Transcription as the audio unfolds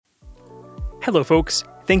Hello, folks.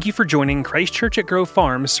 Thank you for joining Christ Church at Grove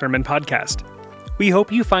Farm's Sermon Podcast. We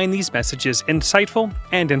hope you find these messages insightful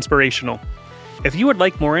and inspirational. If you would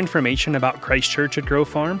like more information about Christ Church at Grove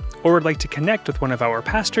Farm, or would like to connect with one of our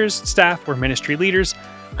pastors, staff, or ministry leaders,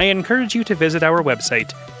 I encourage you to visit our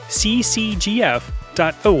website, ccgf.org.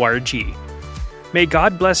 May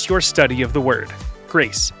God bless your study of the Word.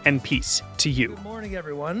 Grace and peace to you. Good morning,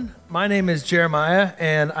 everyone. My name is Jeremiah,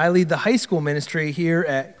 and I lead the high school ministry here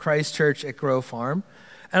at Christ Church at Grove Farm.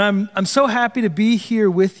 And I'm so happy to be here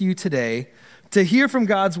with you today to hear from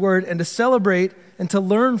God's Word and to celebrate and to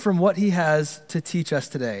learn from what He has to teach us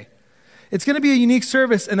today. It's going to be a unique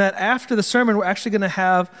service in that after the sermon, we're actually going to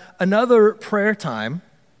have another prayer time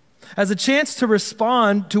as a chance to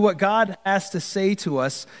respond to what God has to say to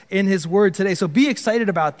us in His Word today. So be excited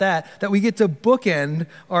about that we get to bookend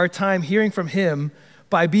our time hearing from Him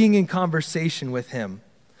by being in conversation with Him.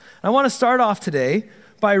 I want to start off today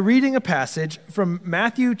by reading a passage from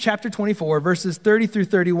Matthew chapter 24, verses 30 through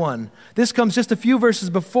 31. This comes just a few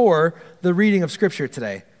verses before the reading of Scripture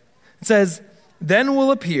today. It says, "Then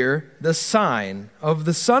will appear the sign of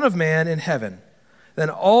the Son of Man in heaven. Then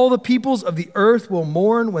all the peoples of the earth will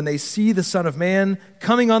mourn when they see the Son of Man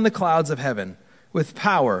coming on the clouds of heaven with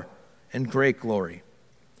power and great glory.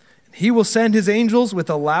 He will send His angels with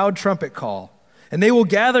a loud trumpet call, and they will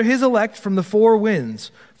gather His elect from the four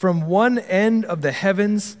winds, from one end of the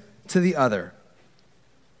heavens to the other."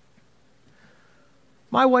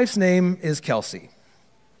 My wife's name is Kelsey,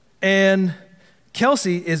 and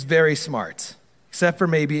Kelsey is very smart, except for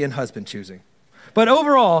maybe in husband choosing. But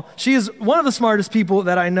overall, she is one of the smartest people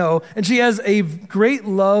that I know, and she has a great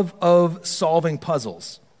love of solving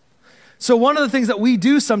puzzles. So one of the things that we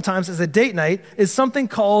do sometimes as a date night is something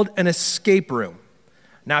called an escape room.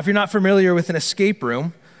 Now, if you're not familiar with an escape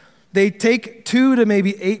room, they take 2 to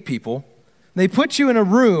maybe 8 people, and they put you in a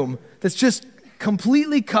room that's just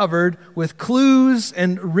completely covered with clues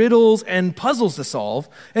and riddles and puzzles to solve,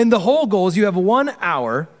 and the whole goal is you have 1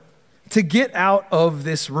 hour to get out of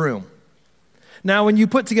this room. Now, when you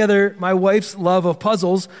put together my wife's love of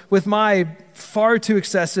puzzles with my far too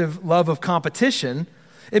excessive love of competition,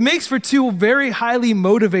 it makes for 2 very highly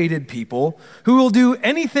motivated people who will do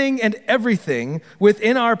anything and everything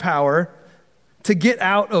within our power to get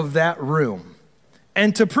out of that room.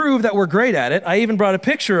 And to prove that we're great at it, I even brought a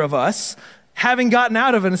picture of us having gotten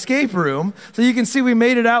out of an escape room. So you can see we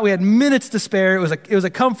made it out. We had minutes to spare. It was a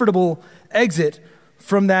comfortable exit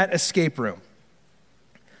from that escape room.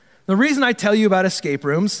 The reason I tell you about escape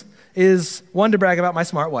rooms is, 1, to brag about my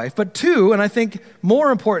smart wife, but 2, and I think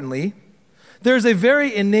more importantly, there's a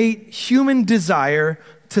very innate human desire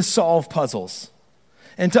to solve puzzles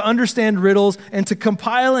and to understand riddles and to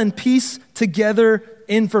compile and piece together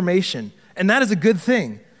information. And that is a good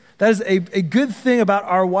thing. That is a good thing about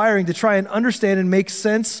our wiring, to try and understand and make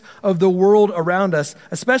sense of the world around us,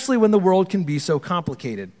 especially when the world can be so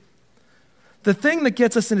complicated. The thing that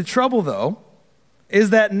gets us into trouble, though,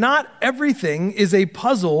 is that not everything is a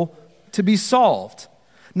puzzle to be solved.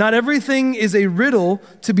 Not everything is a riddle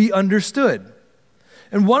to be understood.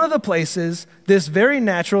 And one of the places this very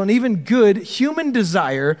natural and even good human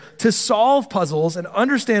desire to solve puzzles and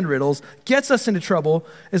understand riddles gets us into trouble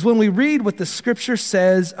is when we read what the Scripture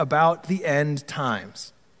says about the end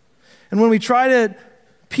times. And when we try to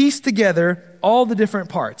piece together all the different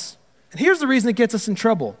parts. And here's the reason it gets us in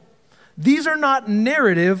trouble. These are not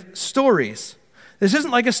narrative stories. This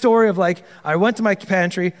isn't like a story of I went to my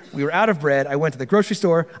pantry, we were out of bread, I went to the grocery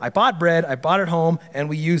store, I bought bread, I bought it home, and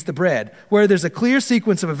we used the bread. Where there's a clear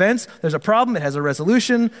sequence of events, there's a problem, it has a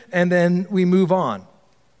resolution, and then we move on.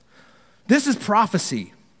 This is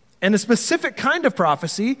prophecy, and a specific kind of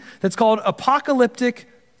prophecy that's called apocalyptic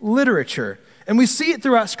literature. And we see it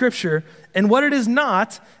throughout Scripture, and what it is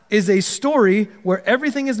not is a story where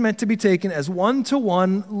everything is meant to be taken as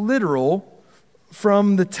one-to-one literal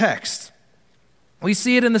from the text. We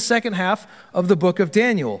see it in the second half of the book of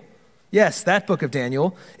Daniel. Yes, that book of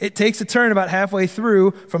Daniel. It takes a turn about halfway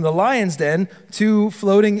through from the lion's den to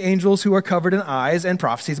floating angels who are covered in eyes and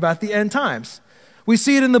prophecies about the end times. We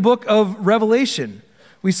see it in the book of Revelation.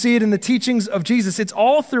 We see it in the teachings of Jesus. It's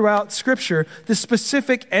all throughout Scripture, the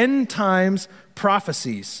specific end times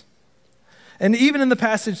prophecies. And even in the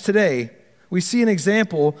passage today, we see an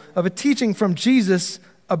example of a teaching from Jesus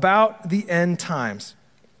about the end times.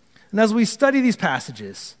 And as we study these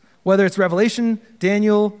passages, whether it's Revelation,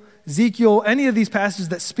 Daniel, Ezekiel, any of these passages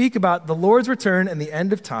that speak about the Lord's return and the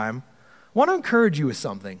end of time, I want to encourage you with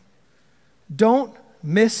something. Don't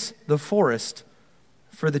miss the forest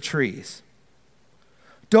for the trees.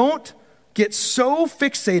 Don't get so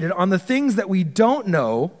fixated on the things that we don't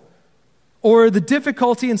know or the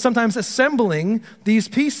difficulty in sometimes assembling these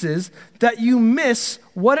pieces that you miss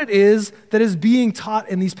what it is that is being taught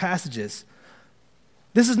in these passages.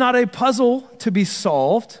 This is not a puzzle to be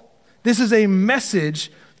solved. This is a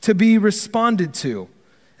message to be responded to,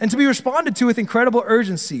 and to be responded to with incredible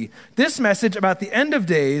urgency. This message about the end of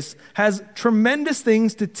days has tremendous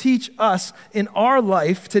things to teach us in our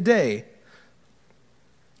life today.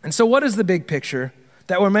 And so what is the big picture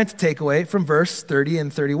that we're meant to take away from verse 30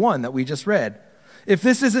 and 31 that we just read? If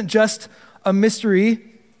this isn't just a mystery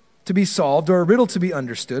to be solved or a riddle to be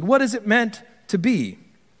understood, what is it meant to be?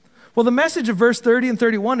 Well, the message of verse 30 and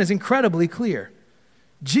 31 is incredibly clear.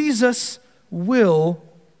 Jesus will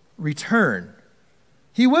return.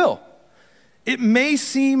 He will. It may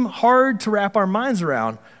seem hard to wrap our minds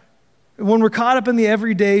around when we're caught up in the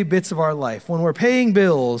everyday bits of our life, when we're paying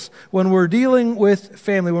bills, when we're dealing with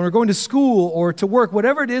family, when we're going to school or to work,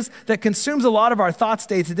 whatever it is that consumes a lot of our thoughts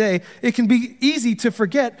day to day, it can be easy to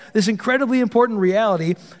forget this incredibly important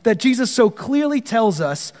reality that Jesus so clearly tells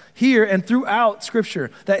us here and throughout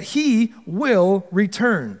Scripture, that he will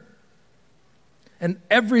return. And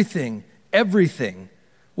everything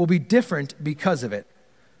will be different because of it.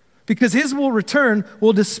 Because his will return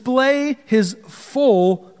will display his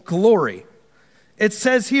full glory. It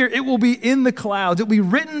says here, it will be in the clouds. It will be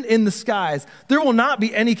written in the skies. There will not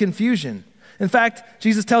be any confusion. In fact,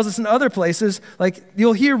 Jesus tells us in other places, like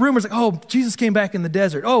you'll hear rumors like, oh, Jesus came back in the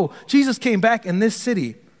desert. Oh, Jesus came back in this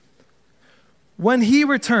city. When he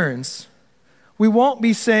returns, we won't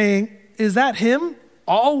be saying, is that him?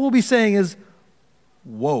 All we'll be saying is,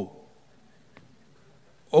 whoa.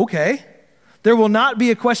 Okay. There will not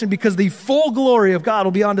be a question because the full glory of God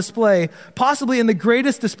will be on display, possibly in the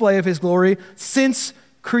greatest display of his glory since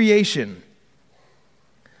creation.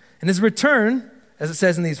 And his return, as it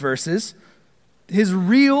says in these verses, his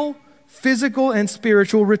real physical and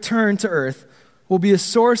spiritual return to earth will be a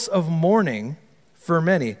source of mourning for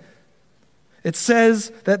many. It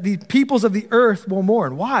says that the peoples of the earth will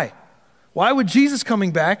mourn. Why? Why would Jesus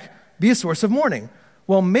coming back be a source of mourning?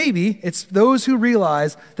 Well, maybe it's those who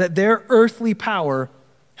realize that their earthly power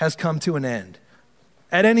has come to an end.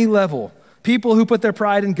 At any level, people who put their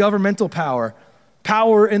pride in governmental power,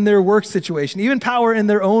 power in their work situation, even power in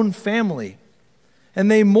their own family.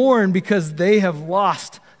 And they mourn because they have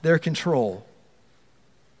lost their control.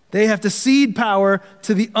 They have to cede power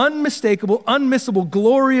to the unmistakable, unmissable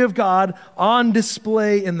glory of God on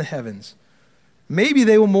display in the heavens. Maybe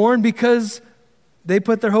they will mourn because they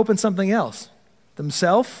put their hope in something else.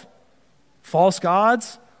 Themselves, false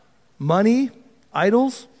gods, money,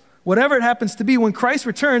 idols, whatever it happens to be. When Christ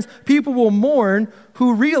returns, people will mourn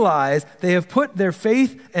who realize they have put their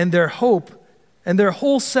faith and their hope and their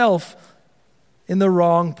whole self in the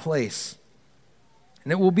wrong place.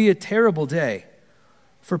 And it will be a terrible day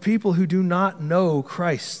for people who do not know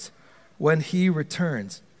Christ when he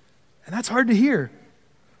returns. And that's hard to hear,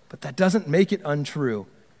 but that doesn't make it untrue.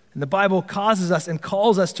 And the Bible causes us and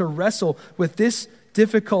calls us to wrestle with this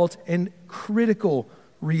difficult and critical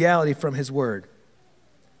reality from his word.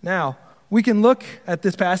 Now, we can look at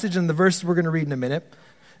this passage and the verses we're going to read in a minute,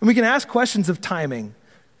 and we can ask questions of timing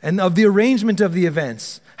and of the arrangement of the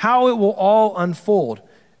events, how it will all unfold.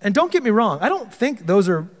 And don't get me wrong, I don't think those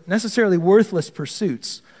are necessarily worthless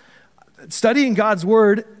pursuits. Studying God's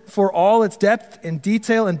word for all its depth and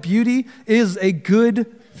detail and beauty is a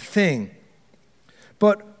good thing.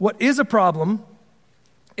 But what is a problem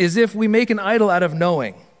is if we make an idol out of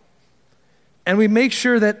knowing, and we make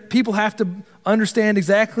sure that people have to understand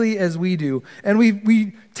exactly as we do, and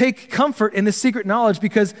we take comfort in this secret knowledge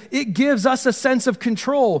because it gives us a sense of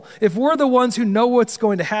control. If we're the ones who know what's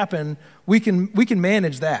going to happen, we can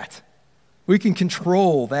manage that. We can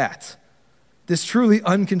control that, this truly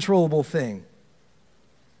uncontrollable thing.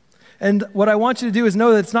 And what I want you to do is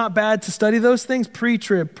know that it's not bad to study those things,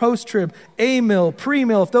 pre-trib, post-trib, amil,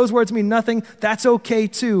 pre-mill. If those words mean nothing, that's okay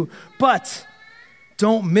too. But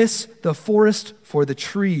don't miss the forest for the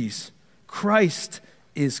trees. Christ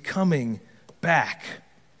is coming back.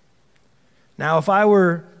 Now, if I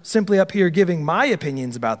were simply up here giving my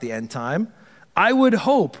opinions about the end time, I would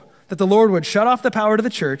hope that the Lord would shut off the power to the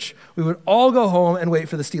church. We would all go home and wait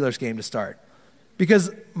for the Steelers game to start. Because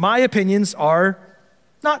my opinions are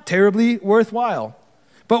not terribly worthwhile.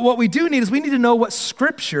 But what we do need is we need to know what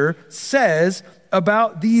Scripture says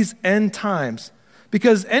about these end times.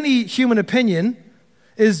 Because any human opinion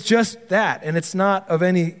is just that, and it's not of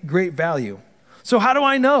any great value. So how do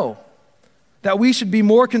I know that we should be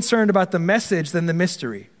more concerned about the message than the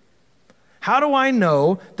mystery? How do I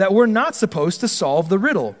know that we're not supposed to solve the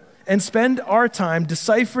riddle and spend our time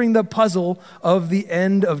deciphering the puzzle of the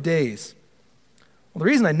end of days? Well, the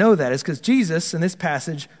reason I know that is because Jesus, in this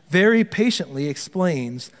passage, very patiently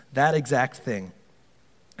explains that exact thing.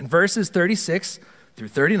 In verses 36 through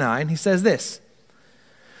 39, he says this,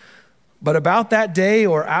 "But about that day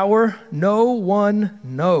or hour, no one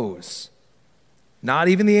knows, not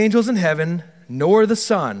even the angels in heaven, nor the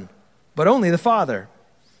Son, but only the Father.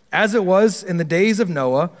 As it was in the days of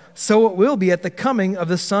Noah, so it will be at the coming of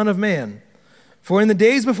the Son of Man. For in the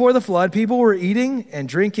days before the flood, people were eating and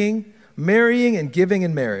drinking, marrying and giving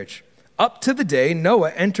in marriage, up to the day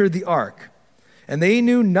Noah entered the ark. And they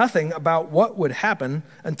knew nothing about what would happen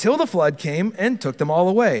until the flood came and took them all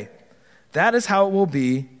away. That is how it will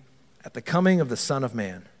be at the coming of the Son of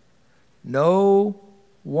Man. No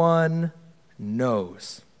one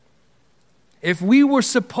knows." If we were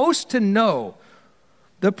supposed to know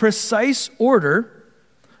the precise order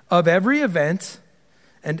of every event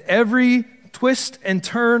and every twist and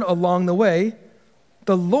turn along the way,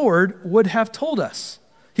 the Lord would have told us.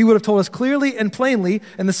 He would have told us clearly and plainly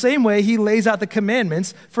in the same way he lays out the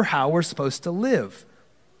commandments for how we're supposed to live.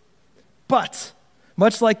 But,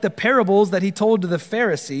 much like the parables that he told to the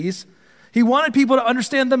Pharisees, he wanted people to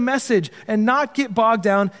understand the message and not get bogged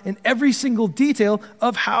down in every single detail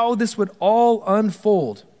of how this would all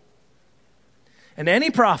unfold. And any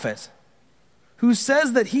prophet who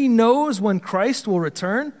says that he knows when Christ will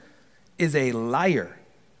return is a liar.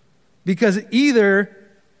 Because either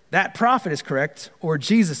that prophet is correct or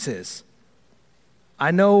Jesus is.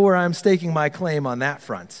 I know where I'm staking my claim on that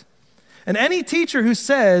front. And any teacher who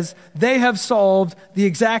says they have solved the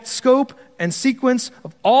exact scope and sequence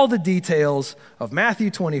of all the details of Matthew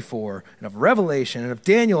 24 and of Revelation and of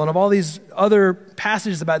Daniel and of all these other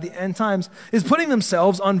passages about the end times is putting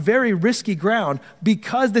themselves on very risky ground,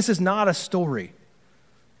 because this is not a story.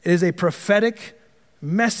 It is a prophetic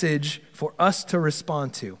message for us to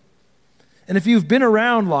respond to. And if you've been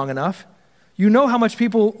around long enough, you know how much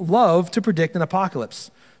people love to predict an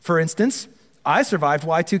apocalypse. For instance, I survived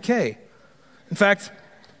Y2K. In fact,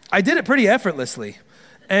 I did it pretty effortlessly.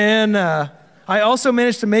 And I also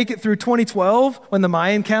managed to make it through 2012 when the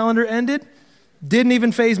Mayan calendar ended. Didn't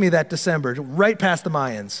even faze me that December, right past the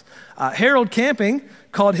Mayans. Harold Camping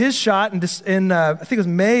called his shot in I think it was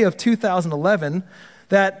May of 2011,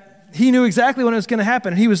 that he knew exactly when it was going to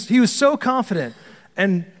happen. He was so confident.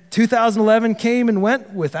 And 2011 came and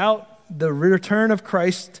went without the return of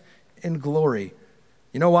Christ in glory.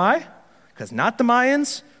 You know why? Because not the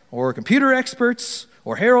Mayans or computer experts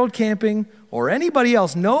or Harold Camping or anybody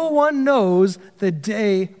else, no one knows the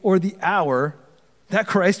day or the hour that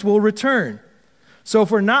Christ will return. So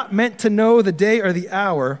if we're not meant to know the day or the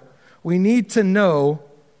hour, we need to know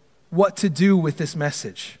what to do with this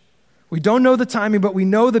message. We don't know the timing, but we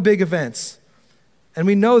know the big events. And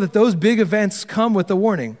we know that those big events come with the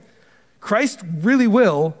warning. Christ really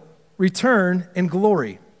will return in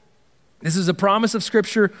glory. This is a promise of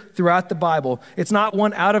Scripture throughout the Bible. It's not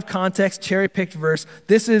one out of context, cherry-picked verse.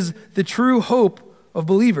 This is the true hope of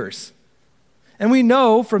believers. And we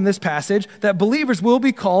know from this passage that believers will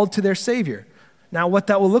be called to their Savior. Now, what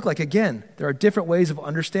that will look like, again, there are different ways of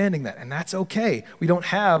understanding that, and that's okay. We don't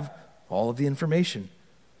have all of the information.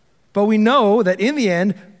 But we know that in the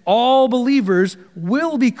end, all believers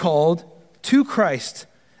will be called to Christ,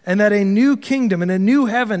 and that a new kingdom and a new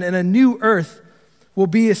heaven and a new earth will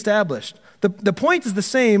be established. The point is the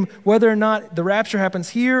same whether or not the rapture happens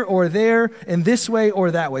here or there, in this way or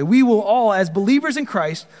that way. We will all, as believers in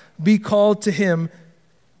Christ, be called to him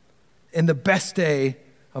in the best day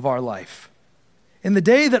of our life. In the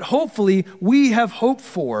day that hopefully we have hoped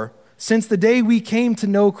for since the day we came to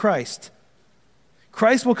know Christ.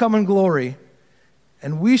 Christ will come in glory,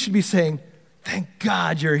 and we should be saying, "Thank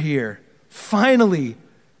God you're here. Finally,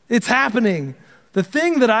 it's happening. The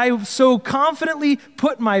thing that I so confidently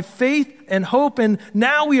put my faith and hope in,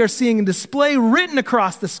 now we are seeing in display written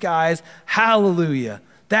across the skies. Hallelujah."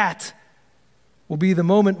 That will be the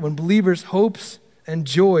moment when believers' hopes and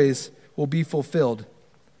joys will be fulfilled.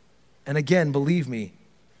 And again, believe me,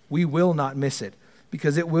 we will not miss it,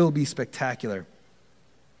 because it will be spectacular.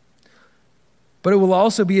 But it will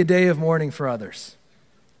also be a day of mourning for others.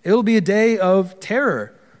 It will be a day of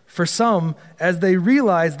terror for some as they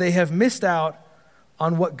realize they have missed out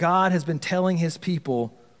on what God has been telling his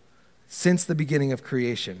people since the beginning of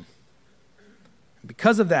creation.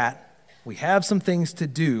 Because of that, we have some things to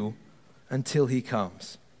do until he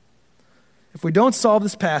comes. If we don't solve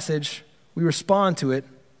this passage, we respond to it.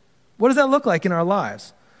 What does that look like in our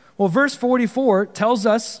lives? Well, verse 44 tells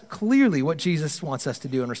us clearly what Jesus wants us to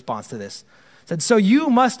do in response to this. It said, "So you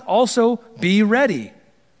must also be ready,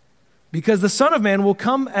 because the Son of Man will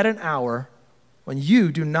come at an hour when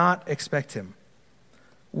you do not expect him."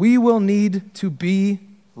 we will need to be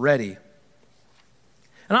ready.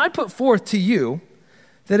 And I put forth to you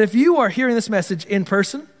that if you are hearing this message in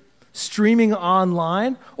person, streaming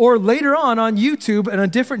online, or later on YouTube on a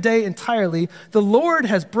different day entirely, the Lord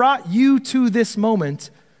has brought you to this moment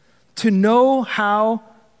to know how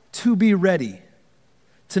to be ready,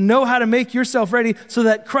 to know how to make yourself ready so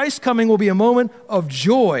that Christ's coming will be a moment of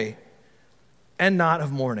joy and not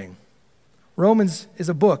of mourning. Romans is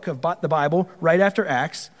a book of the Bible right after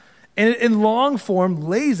Acts, and it in long form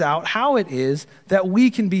lays out how it is that we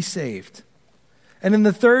can be saved. And in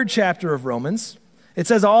the 3rd chapter of Romans, it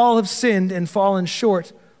says, all have sinned and fallen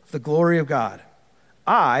short of the glory of God.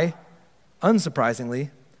 I,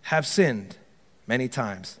 unsurprisingly, have sinned many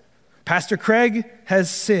times. Pastor Craig has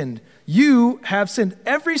sinned. You have sinned.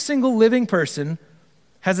 Every single living person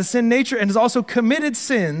has a sin nature and has also committed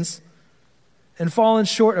sins and fallen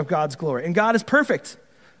short of God's glory. And God is perfect,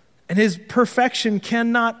 and his perfection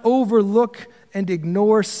cannot overlook and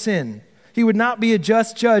ignore sin. He would not be a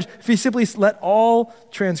just judge if he simply let all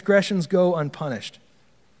transgressions go unpunished.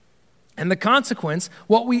 And the consequence,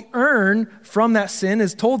 what we earn from that sin,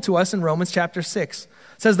 is told to us in Romans chapter 6. It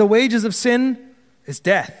says the wages of sin is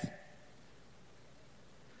death.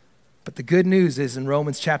 But the good news is in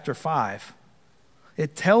Romans chapter 5,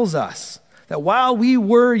 it tells us that while we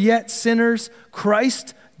were yet sinners,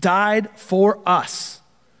 Christ died for us.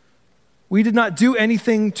 We did not do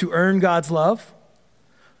anything to earn God's love.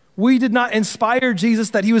 We did not inspire Jesus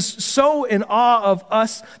that he was so in awe of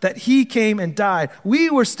us that he came and died. We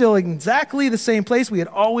were still in exactly the same place we had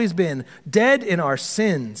always been, dead in our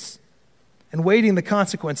sins and waiting the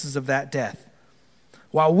consequences of that death.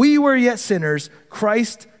 While we were yet sinners,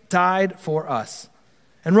 Christ died for us.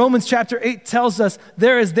 And Romans chapter 8 tells us,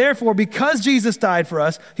 there is therefore, because Jesus died for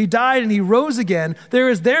us, he died and he rose again, there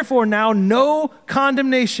is therefore now no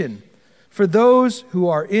condemnation for those who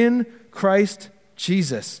are in Christ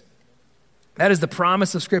Jesus. That is the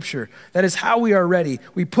promise of Scripture. That is how we are ready.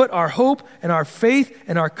 We put our hope and our faith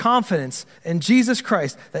and our confidence in Jesus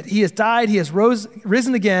Christ, that he has died, he has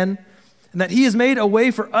risen again, and that he has made a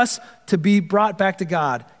way for us to be brought back to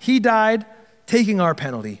God. He died, taking our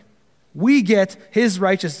penalty. We get his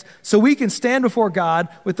righteousness, so we can stand before God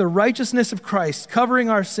with the righteousness of Christ covering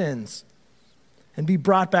our sins and be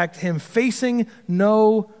brought back to him, facing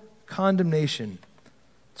no condemnation.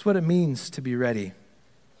 That's what it means to be ready.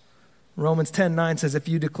 Romans 10:9 says, if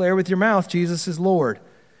you declare with your mouth Jesus is Lord,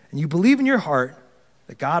 and you believe in your heart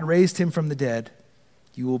that God raised him from the dead,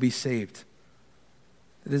 you will be saved.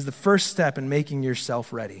 It is the first step in making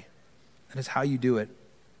yourself ready. That is how you do it.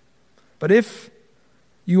 But if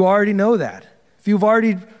you already know that, if you've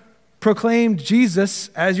already proclaimed Jesus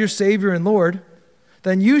as your Savior and Lord,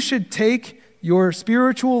 then you should take your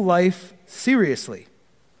spiritual life seriously.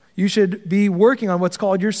 You should be working on what's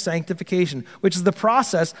called your sanctification, which is the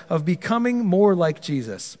process of becoming more like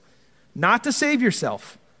Jesus. Not to save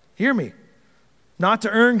yourself, hear me, not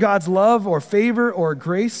to earn God's love or favor or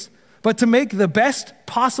grace, but to make the best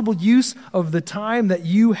possible use of the time that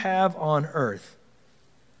you have on earth.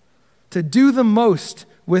 To do the most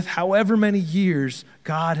with however many years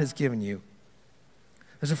God has given you.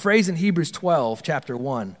 There's a phrase in Hebrews 12, chapter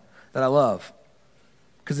 1, that I love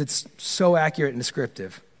because it's so accurate and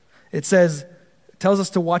descriptive. It tells us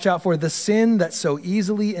to watch out for the sin that so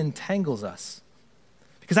easily entangles us.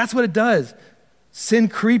 Because that's what it does. Sin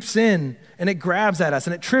creeps in and it grabs at us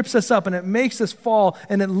and it trips us up and it makes us fall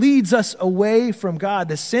and it leads us away from God.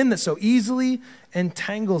 The sin that so easily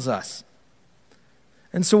entangles us.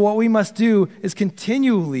 And so what we must do is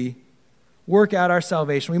continually work out our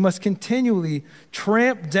salvation. We must continually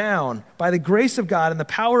tramp down by the grace of God and the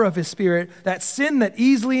power of his Spirit that sin that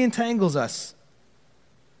easily entangles us,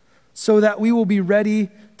 so that we will be ready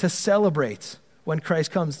to celebrate when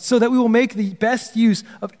Christ comes, so that we will make the best use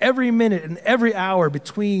of every minute and every hour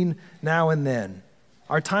between now and then.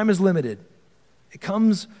 Our time is limited. It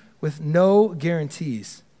comes with no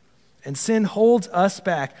guarantees. And sin holds us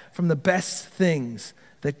back from the best things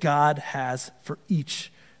that God has for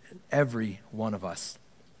each and every one of us.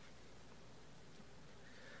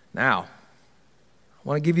 Now, I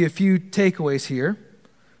want to give you a few takeaways here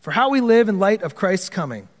for how we live in light of Christ's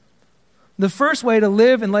coming. The first way to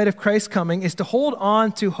live in light of Christ's coming is to hold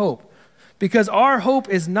on to hope, because our hope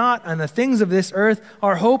is not on the things of this earth.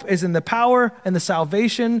 Our hope is in the power and the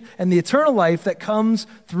salvation and the eternal life that comes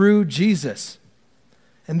through Jesus.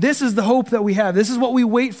 And this is the hope that we have. This is what we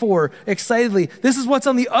wait for excitedly. This is what's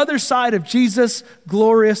on the other side of Jesus'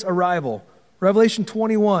 glorious arrival. Revelation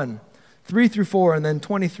 21, 3-4, and then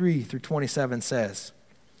 23-27 says,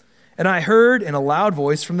 "And I heard in a loud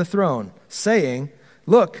voice from the throne, saying,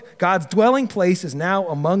 Look, God's dwelling place is now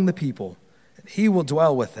among the people, and he will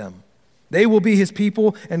dwell with them. They will be his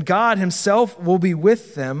people, and God himself will be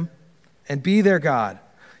with them and be their God.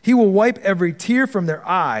 He will wipe every tear from their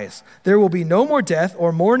eyes. There will be no more death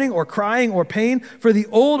or mourning or crying or pain, for the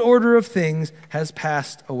old order of things has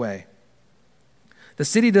passed away. The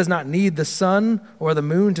city does not need the sun or the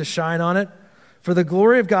moon to shine on it, for the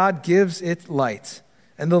glory of God gives it light,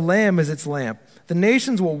 and the Lamb is its lamp. The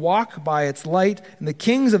nations will walk by its light, and the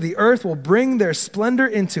kings of the earth will bring their splendor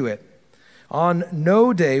into it. On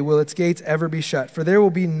no day will its gates ever be shut, for there will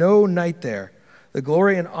be no night there. The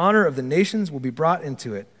glory and honor of the nations will be brought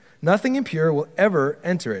into it. Nothing impure will ever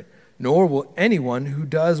enter it, nor will anyone who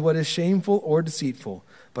does what is shameful or deceitful,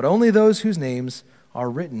 but only those whose names are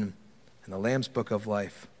written in the Lamb's book of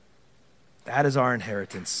life. That is our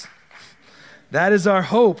inheritance. That is our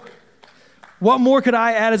hope. What more could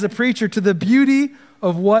I add as a preacher to the beauty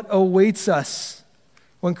of what awaits us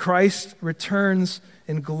when Christ returns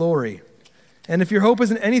in glory? And if your hope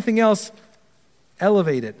isn't anything else,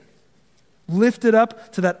 elevate it. Lift it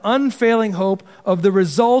up to that unfailing hope of the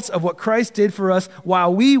results of what Christ did for us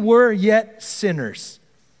while we were yet sinners.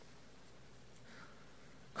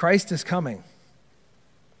 Christ is coming.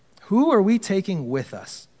 Who are we taking with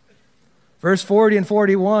us? Verse 40 and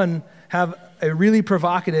 41 have a really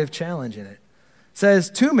provocative challenge in it. It says,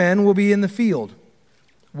 2 men will be in the field.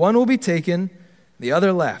 One will be taken, the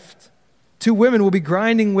other left. 2 women will be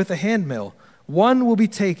grinding with a handmill. One will be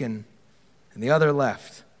taken, and the other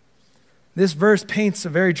left. This verse paints a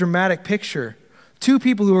very dramatic picture. 2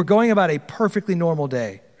 people who are going about a perfectly normal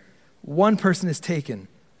day. One person is taken.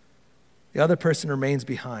 The other person remains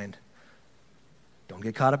behind. Don't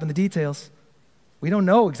get caught up in the details. We don't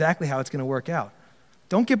know exactly how it's going to work out.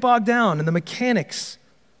 Don't get bogged down in the mechanics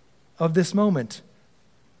of this moment.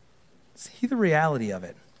 See the reality of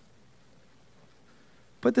it.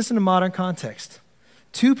 Put this in a modern context.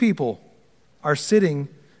 2 people are sitting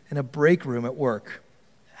in a break room at work,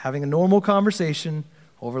 having a normal conversation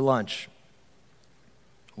over lunch.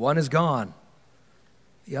 One is gone.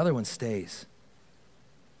 The other one stays.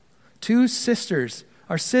 2 sisters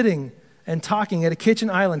are sitting and talking at a kitchen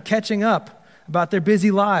island, catching up about their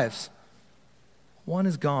busy lives. One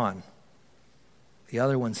is gone. The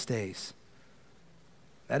other one stays.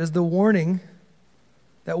 That is the warning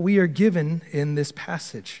that we are given in this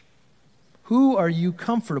passage. Who are you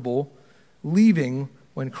comfortable leaving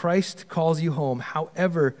when Christ calls you home,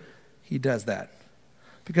 however he does that?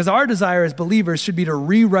 Because our desire as believers should be to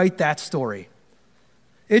rewrite that story.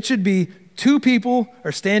 It should be 2 people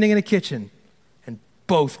are standing in a kitchen and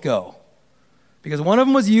both go. Because one of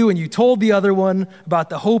them was you and you told the other one about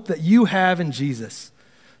the hope that you have in Jesus.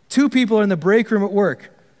 2 people are in the break room at work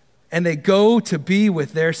and they go to be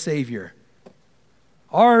with their Savior.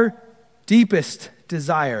 Our deepest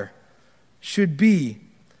desire should be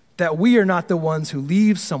that we are not the ones who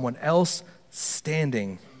leave someone else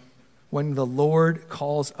standing when the Lord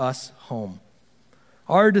calls us home.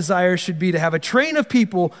 Our desire should be to have a train of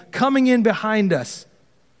people coming in behind us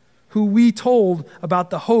who we told about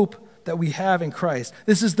the hope that we have in Christ.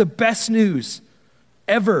 This is the best news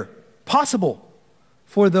ever possible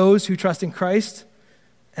for those who trust in Christ,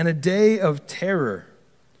 and a day of terror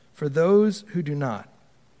for those who do not.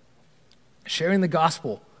 Sharing the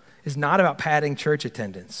gospel is not about padding church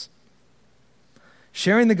attendance.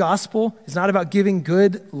 Sharing the gospel is not about giving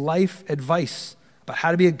good life advice about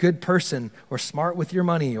how to be a good person or smart with your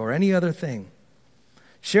money or any other thing.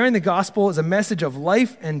 Sharing the gospel is a message of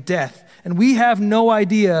life and death, and we have no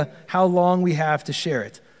idea how long we have to share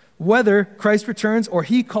it. Whether Christ returns or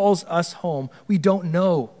he calls us home, we don't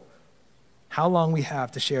know how long we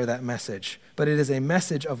have to share that message, but it is a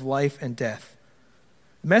message of life and death.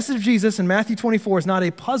 The message of Jesus in Matthew 24 is not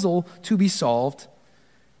a puzzle to be solved.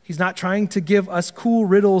 He's not trying to give us cool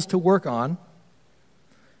riddles to work on.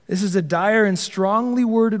 This is a dire and strongly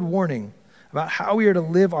worded warning about how we are to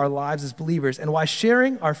live our lives as believers and why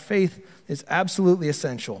sharing our faith is absolutely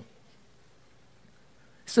essential.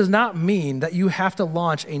 This does not mean that you have to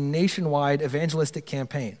launch a nationwide evangelistic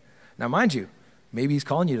campaign. Now, mind you, maybe he's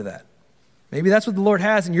calling you to that. Maybe that's what the Lord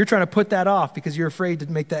has and you're trying to put that off because you're afraid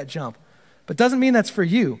to make that jump. But doesn't mean that's for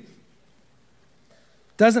you.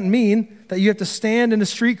 Doesn't mean that you have to stand in a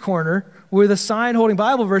street corner with a sign holding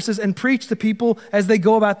Bible verses and preach to people as they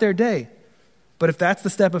go about their day. But if that's the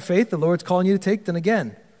step of faith the Lord's calling you to take, then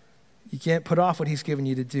again, you can't put off what he's given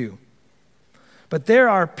you to do. But there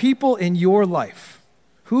are people in your life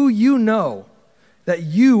who you know that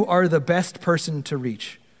you are the best person to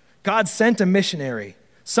reach. God sent a missionary,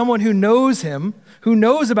 someone who knows him, who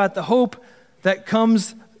knows about the hope that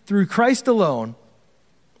comes through Christ alone,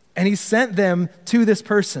 And he sent them to this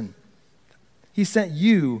person. He sent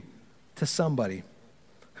you to somebody.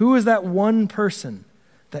 Who is that one person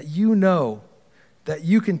that you know, that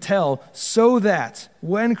you can tell, so that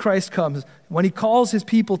when Christ comes, when he calls his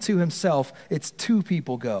people to himself, it's 2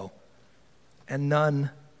 people go and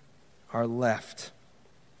none are left.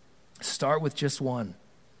 Start with just one.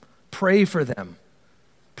 Pray for them.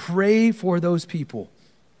 Pray for those people.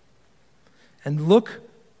 And look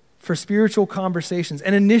for spiritual conversations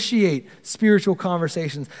and initiate spiritual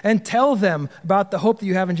conversations and tell them about the hope that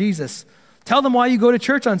you have in Jesus. Tell them why you go to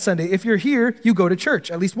church on Sunday. If you're here, you go to church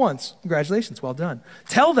at least once. Congratulations, well done.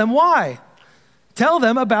 Tell them why. Tell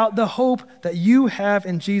them about the hope that you have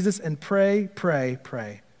in Jesus, and pray, pray,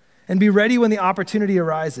 pray. And be ready when the opportunity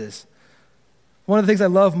arises. One of the things I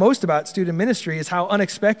love most about student ministry is how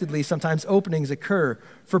unexpectedly sometimes openings occur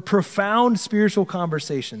for profound spiritual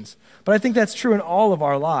conversations. But I think that's true in all of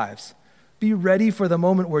our lives. Be ready for the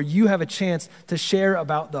moment where you have a chance to share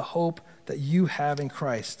about the hope that you have in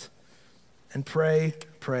Christ. And pray,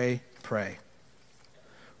 pray, pray.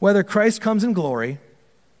 Whether Christ comes in glory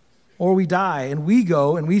or we die and we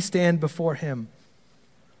go and we stand before him,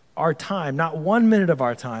 our time, not 1 minute of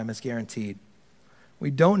our time, is guaranteed.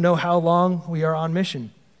 We don't know how long we are on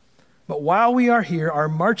mission. But while we are here, our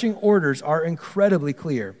marching orders are incredibly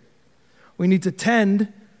clear. We need to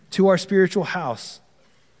tend to our spiritual house.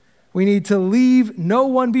 We need to leave no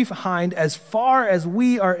one behind as far as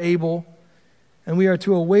we are able, and we are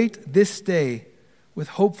to await this day with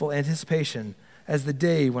hopeful anticipation as the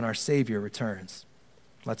day when our Savior returns.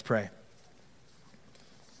 Let's pray.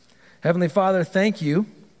 Heavenly Father, thank you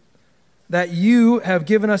that you have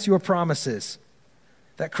given us your promises,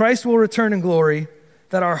 that Christ will return in glory,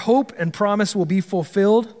 that our hope and promise will be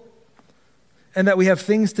fulfilled, and that we have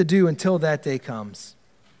things to do until that day comes.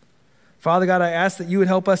 Father God, I ask that you would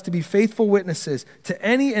help us to be faithful witnesses to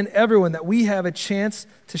any and everyone that we have a chance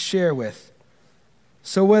to share with,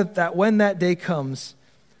 so that when that day comes,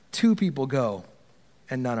 2 people go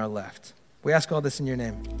and none are left. We ask all this in your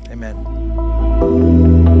name. Amen.